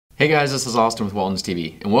Hey guys, this is Austin with Walton's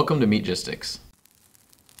TV, and welcome to Meatgistics.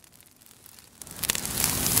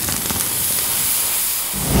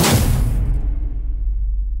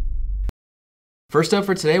 First up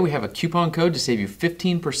for today, we have a coupon code to save you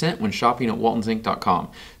 15% when shopping at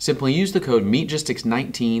waltonsinc.com. Simply use the code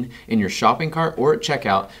Meatgistics19 in your shopping cart or at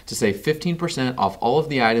checkout to save 15% off all of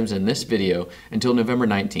the items in this video until November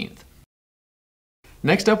 19th.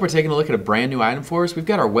 Next up, we're taking a look at a brand new item for us. We've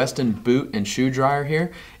got our Weston boot and shoe dryer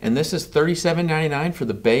here, and this is $37.99 for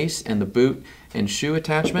the base and the boot and shoe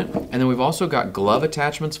attachment. And then we've also got glove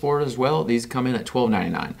attachments for it as well. These come in at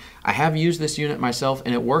 $12.99. I have used this unit myself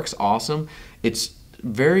and it works awesome. It's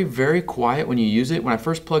very, very quiet when you use it. When I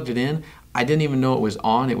first plugged it in, I didn't even know it was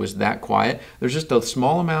on. It was that quiet. There's just a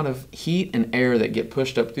small amount of heat and air that get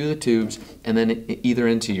pushed up through the tubes and then either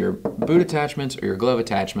into your boot attachments or your glove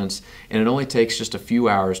attachments, and it only takes just a few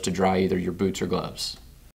hours to dry either your boots or gloves.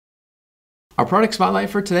 Our product spotlight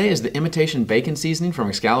for today is the Imitation Bacon Seasoning from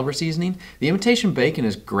Excalibur Seasoning. The Imitation Bacon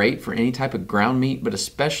is great for any type of ground meat, but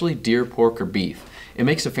especially deer, pork, or beef. It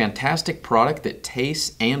makes a fantastic product that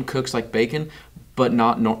tastes and cooks like bacon,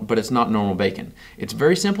 but it's not normal bacon. It's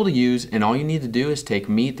very simple to use, and all you need to do is take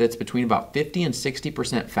meat that's between about 50 and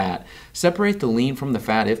 60% fat, separate the lean from the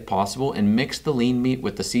fat if possible, and mix the lean meat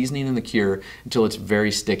with the seasoning and the cure until it's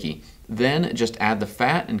very sticky. Then just add the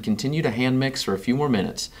fat and continue to hand mix for a few more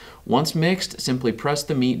minutes. Once mixed, simply press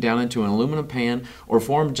the meat down into an aluminum pan or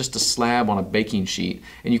form just a slab on a baking sheet,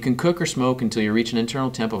 and you can cook or smoke until you reach an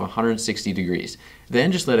internal temp of 160 degrees.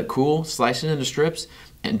 Then just let it cool, slice it into strips,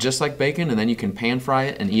 and just like bacon, and then you can pan fry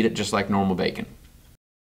it and eat it just like normal bacon.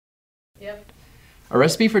 Yep. Our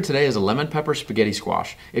recipe for today is a lemon pepper spaghetti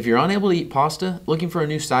squash. If you're unable to eat pasta, looking for a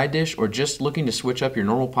new side dish, or just looking to switch up your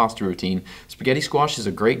normal pasta routine, spaghetti squash is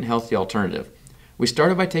a great and healthy alternative. We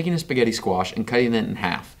started by taking a spaghetti squash and cutting it in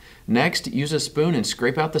half. Next, use a spoon and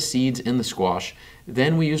scrape out the seeds in the squash.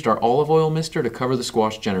 Then we used our olive oil mister to cover the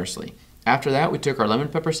squash generously. After that, we took our lemon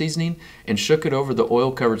pepper seasoning and shook it over the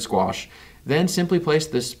oil-covered squash. Then simply place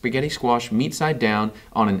the spaghetti squash meat side down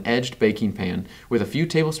on an edged baking pan with a few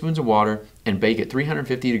tablespoons of water and bake at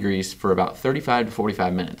 350 degrees for about 35 to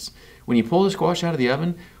 45 minutes. When you pull the squash out of the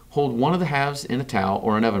oven, hold one of the halves in a towel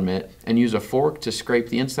or an oven mitt and use a fork to scrape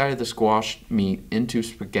the inside of the squash meat into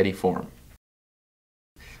spaghetti form.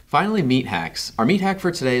 Finally, meat hacks. Our meat hack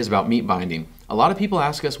for today is about meat binding. A lot of people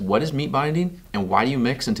ask us, what is meat binding and why do you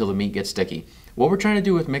mix until the meat gets sticky? What we're trying to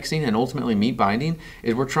do with mixing and ultimately meat binding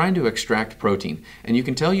is we're trying to extract protein. And you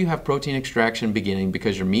can tell you have protein extraction beginning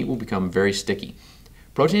because your meat will become very sticky.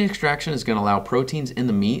 Protein extraction is going to allow proteins in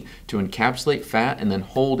the meat to encapsulate fat and then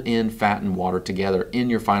hold in fat and water together in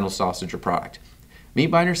your final sausage or product. Meat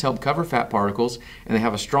binders help cover fat particles, and they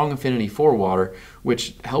have a strong affinity for water,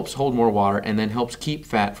 which helps hold more water and then helps keep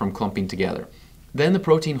fat from clumping together. Then the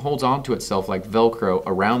protein holds onto itself like Velcro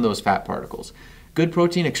around those fat particles. Good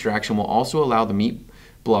protein extraction will also allow the meat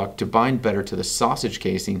block to bind better to the sausage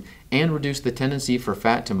casing and reduce the tendency for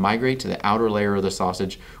fat to migrate to the outer layer of the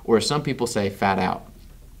sausage, or as some people say, fat out.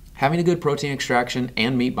 Having a good protein extraction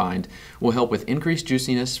and meat bind will help with increased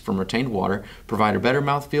juiciness from retained water, provide a better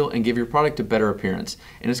mouthfeel, and give your product a better appearance.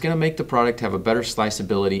 And it's going to make the product have a better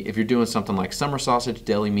sliceability if you're doing something like summer sausage,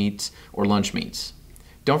 deli meats, or lunch meats.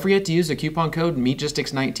 Don't forget to use the coupon code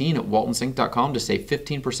Meatgistics19 at waltonsinc.com to save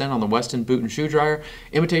 15% on the Weston boot and shoe dryer,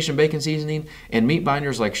 Imitation Bacon Seasoning, and meat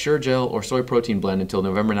binders like Sure Gel or Soy Protein Blend until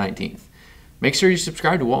November 19th. Make sure you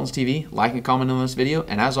subscribe to Walton's TV, like and comment on this video,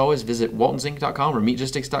 and as always, visit waltonsinc.com or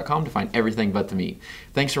Meatgistics.com to find everything but the meat.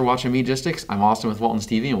 Thanks for watching Meatgistics. I'm Austin with Walton's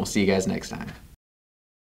TV, and we'll see you guys next time.